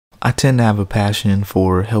I tend to have a passion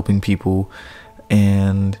for helping people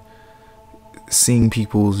and seeing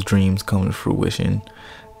people's dreams come to fruition.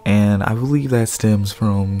 And I believe that stems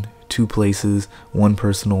from two places, one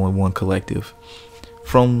personal and one collective.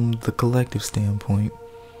 From the collective standpoint,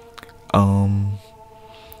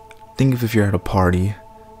 think of if you're at a party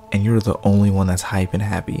and you're the only one that's hype and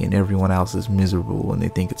happy and everyone else is miserable and they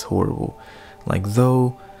think it's horrible. Like,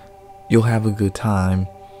 though you'll have a good time,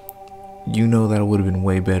 you know that it would have been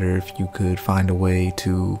way better if you could find a way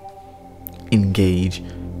to engage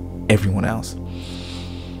everyone else.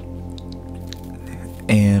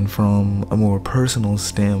 And from a more personal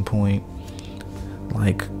standpoint,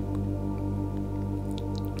 like,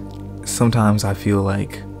 sometimes I feel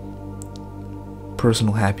like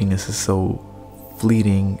personal happiness is so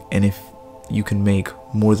fleeting, and if you can make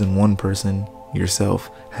more than one person,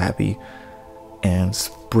 yourself, happy and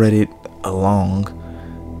spread it along,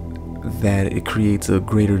 that it creates a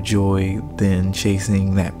greater joy than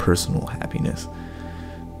chasing that personal happiness.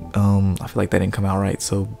 I feel like that didn't come out right,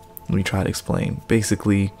 so let me try to explain.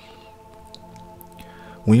 Basically,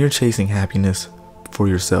 when you're chasing happiness for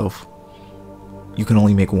yourself, you can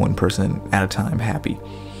only make one person at a time happy.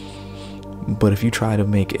 But if you try to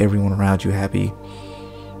make everyone around you happy,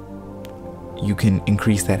 you can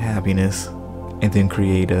increase that happiness and then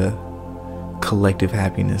create a collective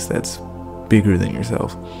happiness that's bigger than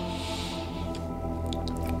yourself.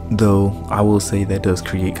 Though I will say that does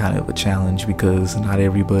create kind of a challenge, because not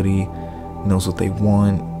everybody knows what they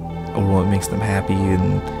want or what makes them happy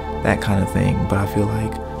and that kind of thing. But I feel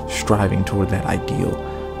like striving toward that ideal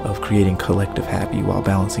of creating collective happy while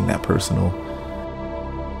balancing that personal